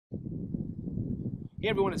Hey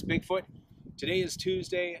everyone, it's Bigfoot. Today is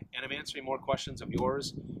Tuesday and I'm answering more questions of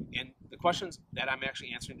yours. And the questions that I'm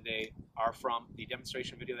actually answering today are from the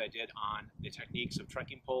demonstration video that I did on the techniques of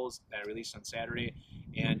trekking poles that I released on Saturday.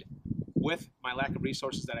 And with my lack of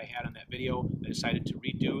resources that I had on that video, I decided to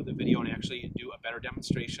redo the video and actually do a better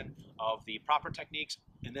demonstration of the proper techniques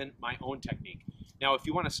and then my own technique. Now, if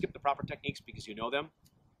you want to skip the proper techniques because you know them,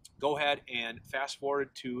 go ahead and fast forward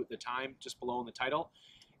to the time just below in the title.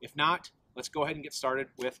 If not, let's go ahead and get started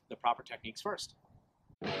with the proper techniques first.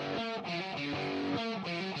 All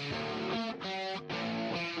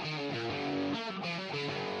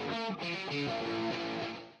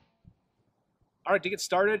right, to get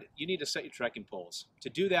started, you need to set your trekking poles. To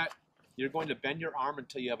do that, you're going to bend your arm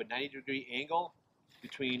until you have a 90-degree angle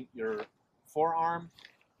between your forearm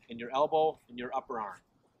and your elbow and your upper arm.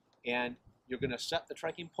 And you're going to set the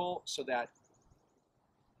trekking pole so that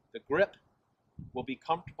the grip will be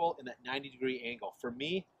comfortable in that 90-degree angle. For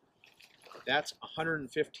me, that's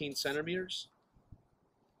 115 centimeters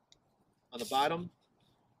on the bottom,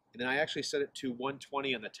 and then I actually set it to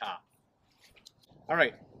 120 on the top. All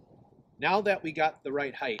right, now that we got the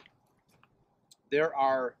right height, there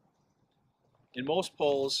are, in most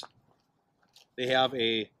poles, they have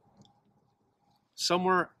a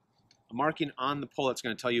marking on the pole that's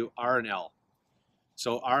going to tell you R and L.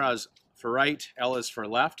 So R is for right, L is for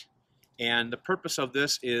left. And the purpose of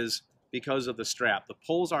this is because of the strap. The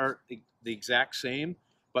poles are the exact same,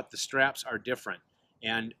 but the straps are different.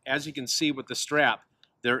 And as you can see with the strap,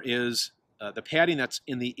 there is the padding that's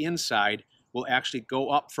in the inside will actually go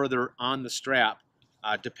up further on the strap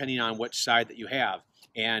depending on which side that you have.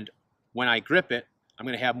 And when I grip it, I'm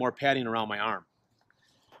going to have more padding around my arm.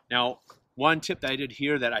 Now, one tip that I did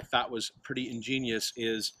here that I thought was pretty ingenious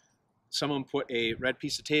is someone put a red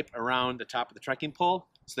piece of tape around the top of the trekking pole,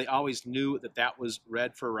 so they always knew that that was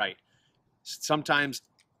red for right. Sometimes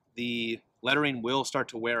the lettering will start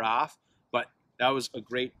to wear off, but that was a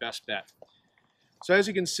great best bet. So as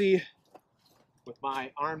you can see, with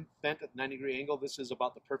my arm bent at the 90-degree angle, this is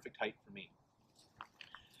about the perfect height for me.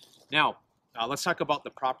 Now, let's talk about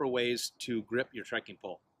the proper ways to grip your trekking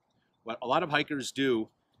pole. What a lot of hikers do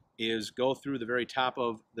is go through the very top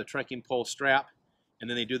of the trekking pole strap, and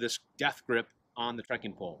then they do this death grip on the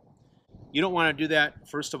trekking pole. You don't want to do that,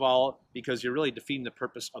 first of all, because you're really defeating the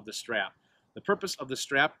purpose of the strap. The purpose of the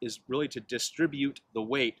strap is really to distribute the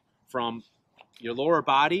weight from your lower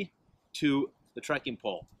body to the trekking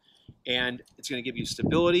pole. And it's going to give you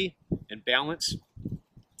stability and balance.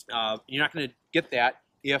 You're not going to get that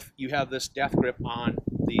if you have this death grip on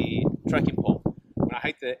the trekking pole. When I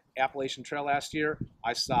hiked the Appalachian Trail last year,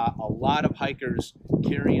 I saw a lot of hikers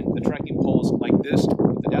carrying the trekking poles like this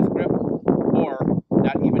with the death grip, or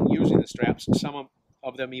not even using the straps. Some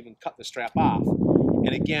of them even cut the strap off. And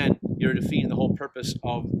again, you're defeating the whole purpose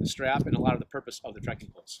of the strap and a lot of the purpose of the trekking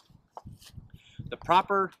poles. The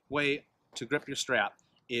proper way to grip your strap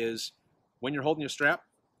is when you're holding your strap,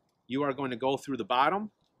 you are going to go through the bottom,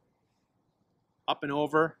 up and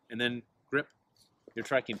over, and then grip your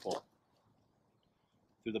trekking pole.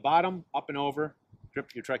 Through the bottom, up and over,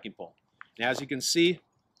 grip your trekking pole. And as you can see,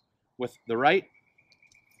 with the right,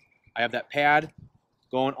 I have that pad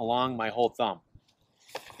going along my whole thumb.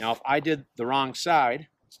 Now, if I did the wrong side,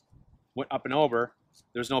 went up and over,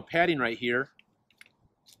 there's no padding right here,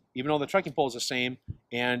 even though the trekking pole is the same,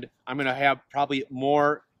 and I'm going to have probably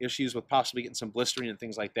more issues with possibly getting some blistering and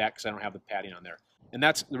things like that because I don't have the padding on there. And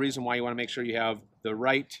that's the reason why you want to make sure you have the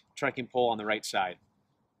right trekking pole on the right side.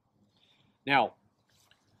 Now,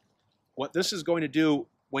 what this is going to do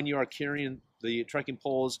when you are carrying the trekking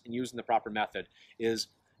poles and using the proper method is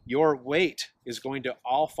your weight is going to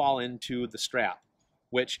all fall into the strap,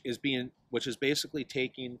 which is basically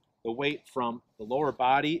taking the weight from the lower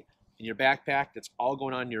body in your backpack that's all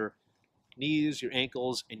going on your knees, your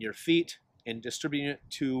ankles, and your feet, and distributing it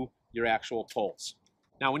to your actual poles.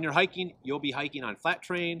 Now, when you're hiking, you'll be hiking on flat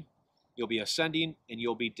terrain, you'll be ascending, and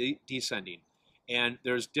you'll be descending. And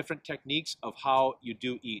there's different techniques of how you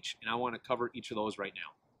do each, and I want to cover each of those right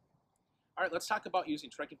now. All right, let's talk about using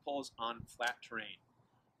trekking poles on flat terrain.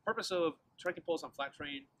 The purpose of trekking poles on flat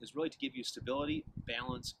terrain is really to give you stability,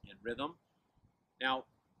 balance, and rhythm. Now,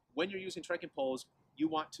 when you're using trekking poles, you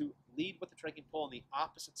want to lead with the trekking pole on the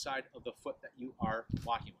opposite side of the foot that you are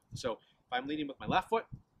walking with. So if I'm leading with my left foot,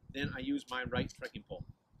 then I use my right trekking pole.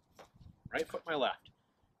 Right foot, my left.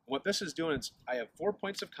 What this is doing is I have 4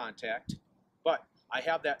 points of contact, but I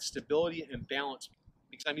have that stability and balance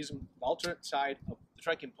because I'm using the alternate side of the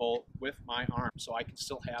trekking pole with my arm, so I can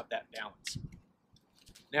still have that balance.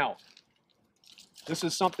 Now, this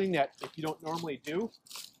is something that if you don't normally do,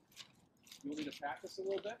 you'll need to practice a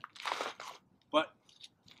little bit. But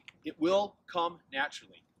It will come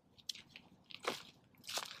naturally.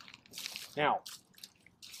 Now,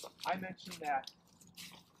 I mentioned that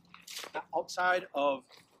outside of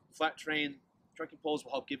flat terrain, trekking poles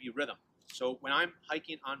will help give you rhythm. So when I'm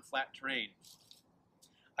hiking on flat terrain,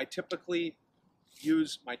 I typically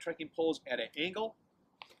use my trekking poles at an angle,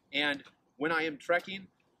 and when I am trekking,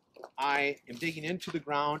 I am digging into the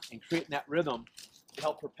ground and creating that rhythm to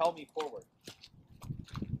help propel me forward.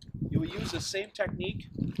 You will use the same technique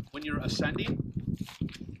when you're ascending,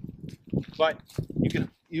 but you can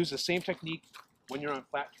use the same technique when you're on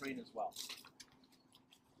flat terrain as well.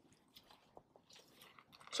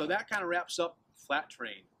 So that kind of wraps up flat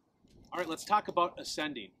terrain. All right, let's talk about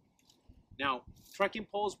ascending. Now, trekking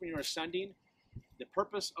poles when you're ascending, the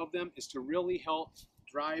purpose of them is to really help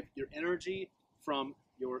drive your energy from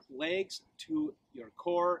your legs to your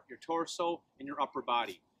core, your torso, and your upper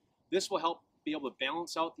body. This will help be able to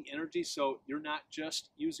balance out the energy so you're not just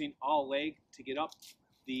using all leg to get up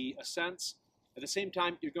the ascents. At the same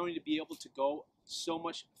time, you're going to be able to go so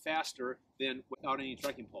much faster than without any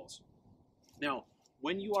trekking poles. Now,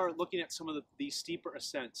 when you are looking at some of these steeper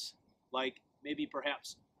ascents, like maybe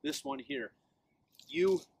perhaps this one here,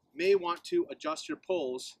 you may want to adjust your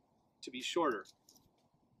poles to be shorter.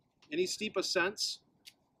 Any steep ascents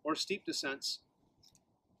or steep descents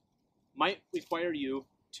might require you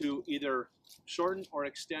to either shorten or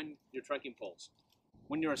extend your trekking poles.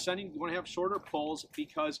 When you're ascending, you want to have shorter poles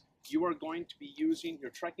because you are going to be using your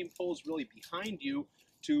trekking poles really behind you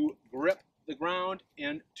to grip the ground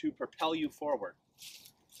and to propel you forward.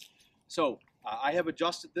 So I have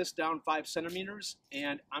adjusted this down 5 centimeters,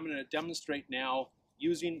 and I'm going to demonstrate now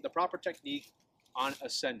using the proper technique on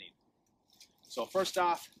ascending. So first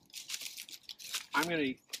off, I'm going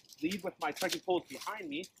to lead with my trekking poles behind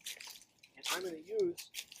me, and I'm going to use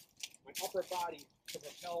my upper body to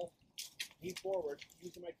propel me forward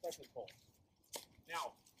using my trekking pole.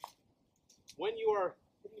 Now, when you are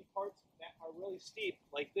hitting parts that are really steep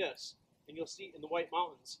like this, and you'll see in the White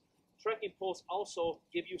Mountains, trekking poles also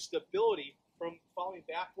give you stability from falling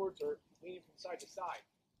backwards or leaning from side to side.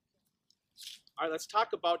 All right, let's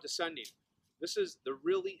talk about descending. This is the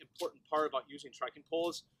really important part about using trekking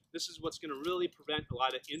poles. This is what's going to really prevent a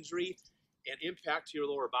lot of injury and impact to your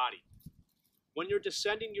lower body. When you're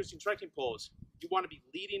descending using trekking poles, you want to be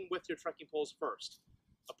leading with your trekking poles first,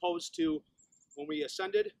 opposed to when we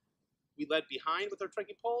ascended, we led behind with our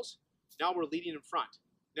trekking poles. Now we're leading in front.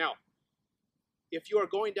 Now, if you are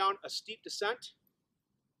going down a steep descent,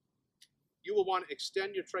 you will want to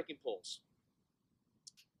extend your trekking poles.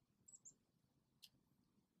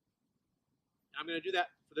 I'm going to do that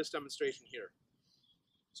for this demonstration here.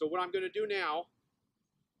 So what I'm going to do now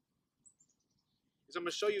is I'm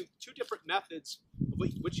going to show you 2 different methods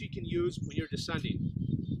which you can use when you're descending.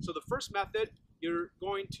 So the first method, you're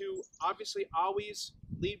going to obviously always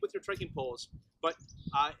lead with your trekking poles, but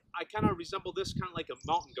I kind of resemble this kind of like a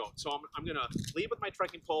mountain goat. So I'm going to lead with my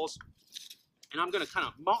trekking poles, and I'm going to kind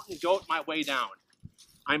of mountain goat my way down.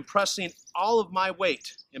 I'm pressing all of my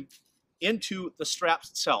weight into the straps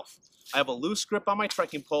itself. I have a loose grip on my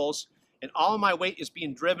trekking poles, and all of my weight is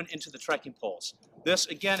being driven into the trekking poles. This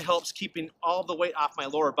again helps keeping all the weight off my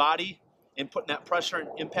lower body and putting that pressure and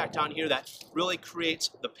impact on here that really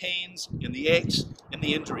creates the pains and the aches and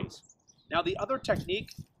the injuries. Now the other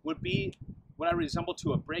technique would be what I resemble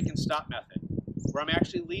to a break and stop method, where I'm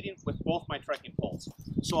actually leading with both my trekking poles.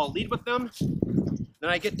 So I'll lead with them, then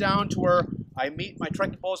I get down to where I meet my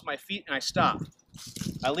trekking poles with my feet and I stop.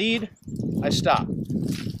 I lead, I stop.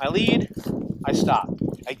 I lead, I stop.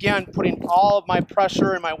 Again, putting all of my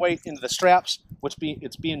pressure and my weight into the straps, which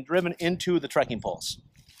it's being driven into the trekking poles.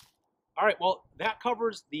 All right, well, that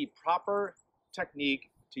covers the proper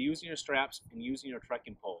technique to using your straps and using your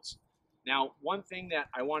trekking poles. Now, one thing that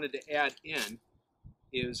I wanted to add in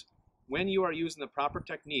is when you are using the proper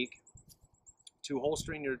technique to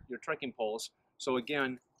holstering your trekking poles, so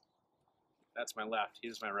again, that's my left,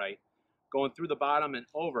 here's my right, going through the bottom and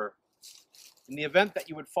over, in the event that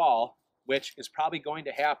you would fall, which is probably going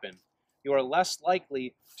to happen, you are less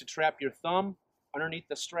likely to trap your thumb underneath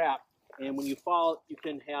the strap, and when you fall, you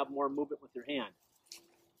can have more movement with your hand.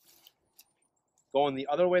 Going the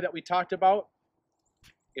other way that we talked about,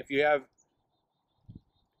 if you have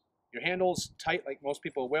your handles tight like most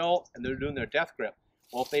people will, and they're doing their death grip,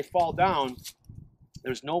 well, if they fall down,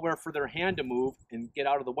 there's nowhere for their hand to move and get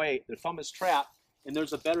out of the way. Their thumb is trapped, and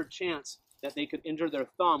there's a better chance that they could injure their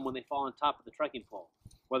thumb when they fall on top of the trekking pole,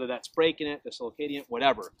 whether that's breaking it, dislocating it,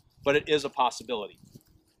 whatever. But it is a possibility.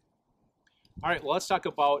 All right, well, let's talk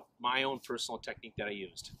about my own personal technique that I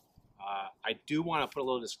used. I do want to put a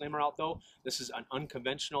little disclaimer out, though. This is an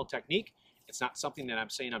unconventional technique, It's not something that I'm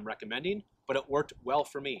saying I'm recommending, but it worked well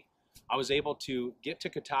for me. I was able to get to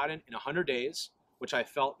Katahdin in 100 days, which I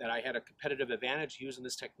felt that I had a competitive advantage using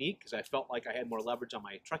this technique because I felt like I had more leverage on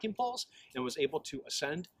my trekking poles and was able to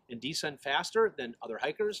ascend and descend faster than other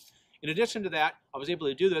hikers. In addition to that, I was able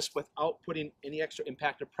to do this without putting any extra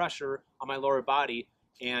impact or pressure on my lower body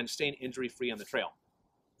and staying injury-free on the trail.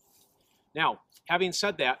 Now, having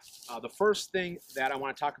said that, the first thing that I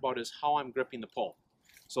want to talk about is how I'm gripping the pole.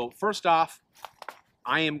 So first off,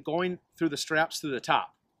 I am going through the straps through the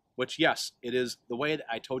top, which yes, it is the way that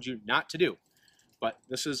I told you not to do. But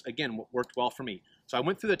this is, again, what worked well for me. So I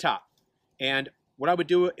went through the top, and what I would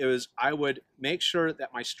do is I would make sure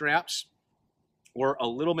that my straps were a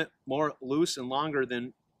little bit more loose and longer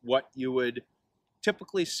than what you would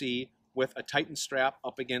typically see with a tightened strap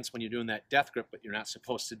up against when you're doing that death grip, but you're not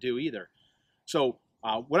supposed to do either. So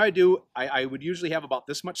what I do, I would usually have about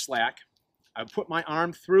this much slack. I would put my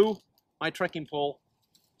arm through my trekking pole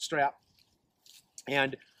strap,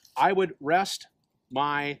 and I would rest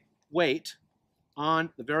my weight on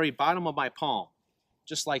the very bottom of my palm,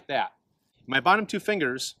 just like that. My bottom two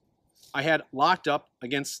fingers I had locked up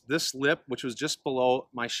against this lip, which was just below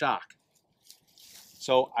my shock.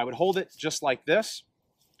 So I would hold it just like this,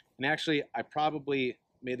 and actually I probably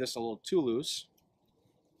made this a little too loose.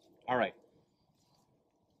 All right.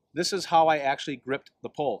 This is how I actually gripped the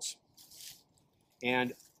poles.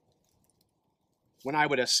 And when I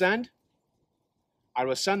would ascend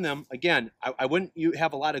them, again, I wouldn't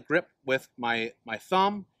have a lot of grip with my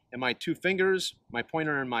thumb and my two fingers, my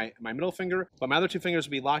pointer and my middle finger, but my other two fingers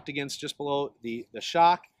would be locked against just below the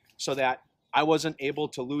shock so that I wasn't able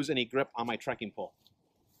to lose any grip on my trekking pole.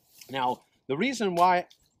 Now, the reason why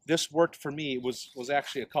this worked for me was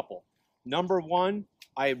actually a couple. Number one,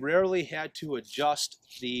 I rarely had to adjust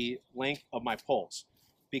the length of my poles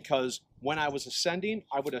because when I was ascending,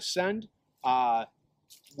 I would ascend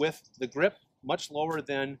with the grip much lower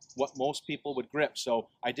than what most people would grip. So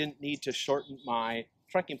I didn't need to shorten my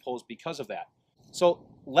trekking poles because of that. So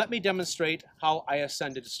let me demonstrate how I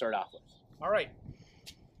ascended to start off with. All right.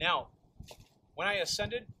 Now, when I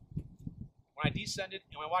ascended, when I descended,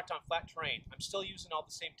 and when I walked on flat terrain, I'm still using all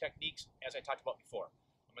the same techniques as I talked about before.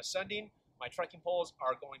 I'm ascending, my trekking poles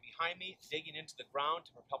are going behind me, digging into the ground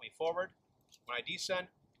to propel me forward. When I descend,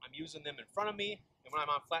 I'm using them in front of me, and when I'm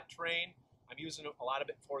on flat terrain, I'm using a lot of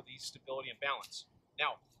it for the stability and balance.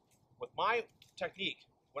 Now, with my technique,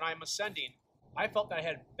 when I'm ascending, I felt that I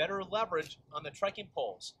had better leverage on the trekking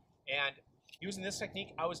poles. And using this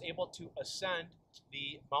technique, I was able to ascend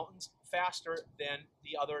the mountains faster than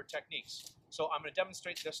the other techniques. So I'm going to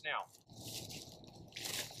demonstrate this now.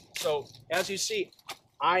 So as you see,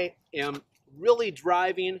 I am really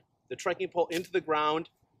driving the trekking pole into the ground.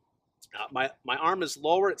 My arm is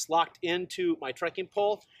lower, it's locked into my trekking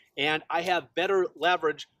pole, and I have better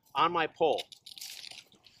leverage on my pole.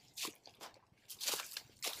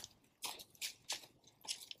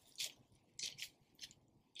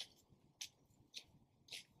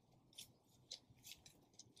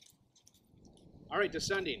 All right,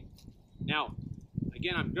 descending. Now,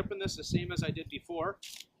 again, I'm gripping this the same as I did before,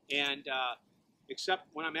 and except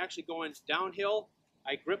when I'm actually going downhill,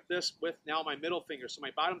 I grip this with now my middle finger. So my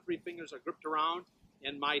bottom three fingers are gripped around,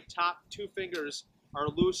 and my top two fingers are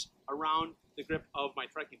loose around the grip of my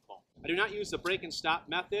trekking pole. I do not use the break and stop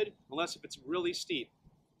method unless if it's really steep.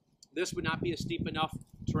 This would not be a steep enough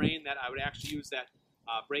terrain that I would actually use that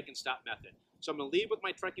break and stop method. So I'm going to lead with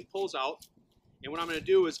my trekking poles out, and what I'm going to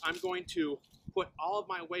do is I'm going to put all of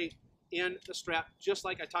my weight in the strap just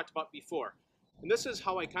like I talked about before. And this is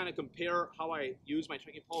how I kind of compare how I use my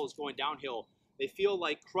trekking poles going downhill. They feel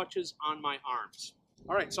like crutches on my arms.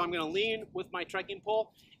 All right, so I'm going to lean with my trekking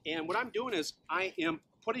pole, and what I'm doing is I am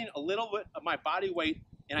putting a little bit of my body weight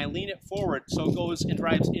and I lean it forward so it goes and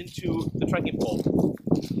drives into the trekking pole.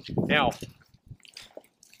 Now,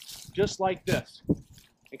 just like this,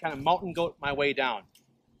 I kind of mountain goat my way down.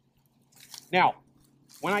 Now,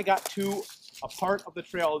 when I got to a part of the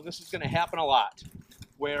trail, and this is going to happen a lot,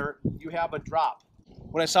 where you have a drop.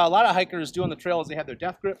 What I saw a lot of hikers do on the trail is they had their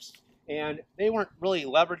death grips, and they weren't really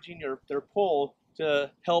leveraging their pole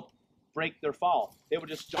to help break their fall. They would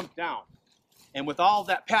just jump down. And with all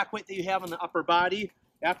that pack weight that you have on the upper body,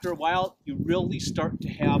 after a while, you really start to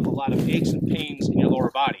have a lot of aches and pains in your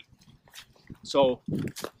lower body. So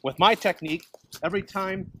with my technique, every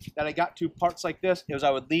time that I got to parts like this, is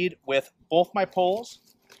I would lead with both my poles,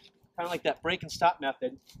 kind of like that break and stop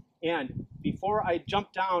method. And before I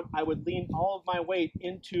jump down, I would lean all of my weight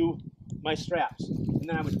into my straps. And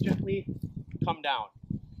then I would gently come down.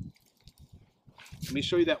 Let me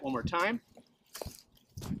show you that one more time.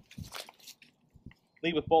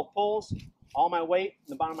 lead with both poles, all my weight in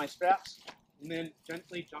the bottom of my straps, and then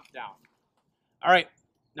gently jump down. All right,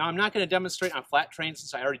 now I'm not going to demonstrate on flat terrain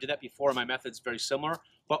since I already did that before. My method's very similar,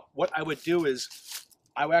 but what I would do is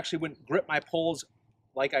I actually wouldn't grip my poles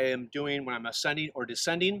like I am doing when I'm ascending or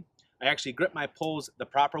descending. I actually grip my poles the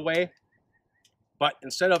proper way, but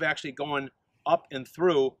instead of actually going up and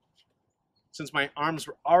through, since my arms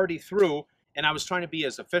were already through, and I was trying to be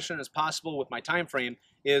as efficient as possible with my time frame,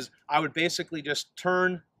 is I would basically just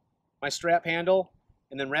turn my strap handle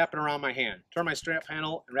and then wrap it around my hand. Turn my strap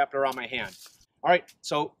handle and wrap it around my hand. All right,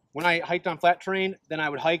 so when I hiked on flat terrain, then I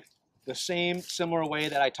would hike the same similar way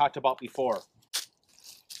that I talked about before.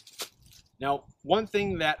 Now, one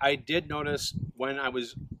thing that I did notice when I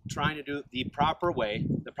was trying to do the proper way,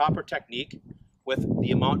 the proper technique, with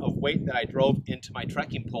the amount of weight that I drove into my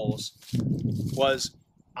trekking poles, was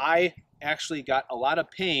I actually got a lot of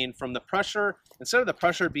pain from the pressure. Instead of the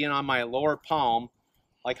pressure being on my lower palm,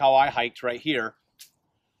 like how I hiked right here,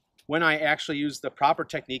 when I actually used the proper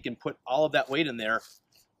technique and put all of that weight in there,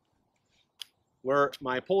 where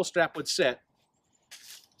my pole strap would sit,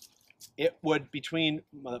 it would, between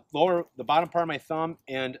the bottom part of my thumb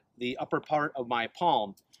and the upper part of my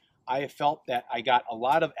palm, I felt that I got a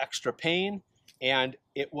lot of extra pain, and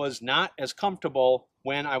it was not as comfortable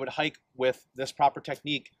when I would hike with this proper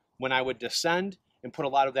technique when I would descend and put a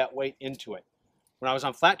lot of that weight into it. When I was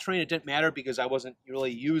on flat terrain, it didn't matter because I wasn't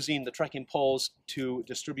really using the trekking poles to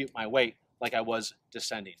distribute my weight like I was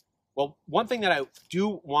descending. Well, one thing that I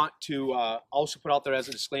do want to also put out there as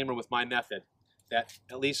a disclaimer with my method, that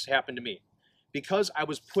at least happened to me, because I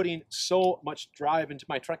was putting so much drive into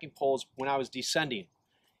my trekking poles when I was descending,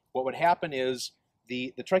 what would happen is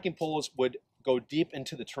the trekking poles would go deep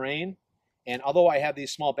into the terrain, and although I had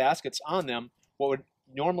these small baskets on them, what would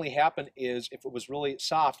normally happen is if it was really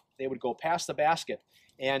soft, they would go past the basket,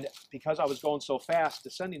 and because I was going so fast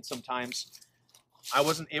descending sometimes, I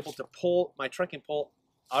wasn't able to pull my trekking pole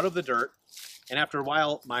out of the dirt, and after a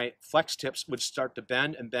while my flex tips would start to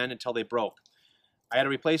bend and bend until they broke. I had to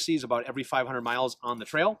replace these about every 500 miles on the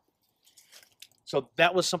trail. So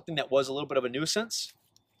that was something that was a little bit of a nuisance.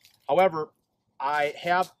 However, I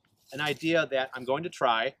have an idea that I'm going to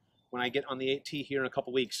try when I get on the 8T here in a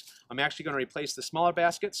couple weeks. I'm actually going to replace the smaller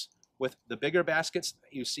baskets with the bigger baskets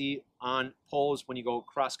that you see on poles when you go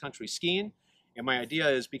cross-country skiing. And my idea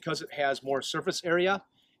is because it has more surface area,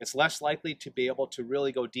 it's less likely to be able to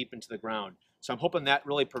really go deep into the ground. So I'm hoping that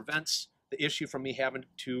really prevents the issue from me having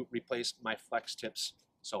to replace my flex tips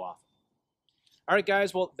so often. All right,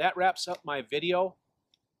 guys, well, that wraps up my video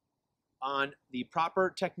on the proper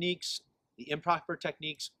techniques, the improper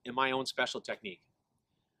techniques, and my own special technique.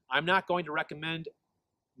 I'm not going to recommend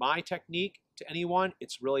my technique to anyone.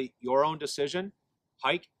 It's really your own decision.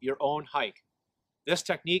 Hike your own hike. This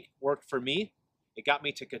technique worked for me. It got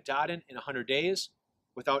me to Katahdin in 100 days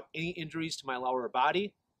without any injuries to my lower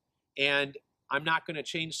body, and I'm not going to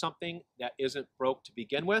change something that isn't broke to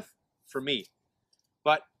begin with for me.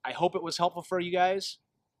 But I hope it was helpful for you guys.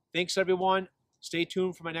 Thanks, everyone. Stay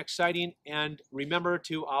tuned for my next sighting, and remember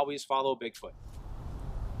to always follow Bigfoot.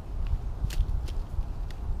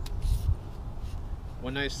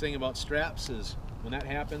 One nice thing about straps is when that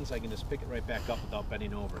happens, I can just pick it right back up without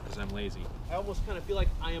bending over because I'm lazy. I almost kind of feel like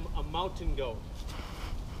I am a mountain goat.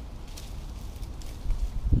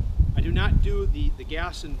 I do not do the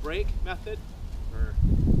gas and brake method, or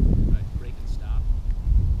right, brake and stop.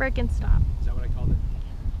 Brake and stop. Is that what I called it?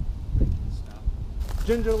 Brake and stop.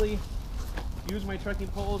 Gingerly use my trekking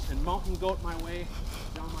poles and mountain goat my way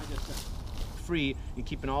down my descent. Free and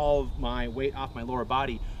keeping all of my weight off my lower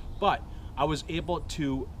body, but I was able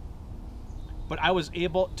to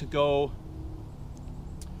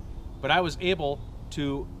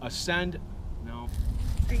ascend. No.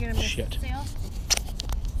 Are you gonna miss Shit. the sail?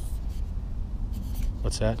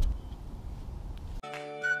 What's that?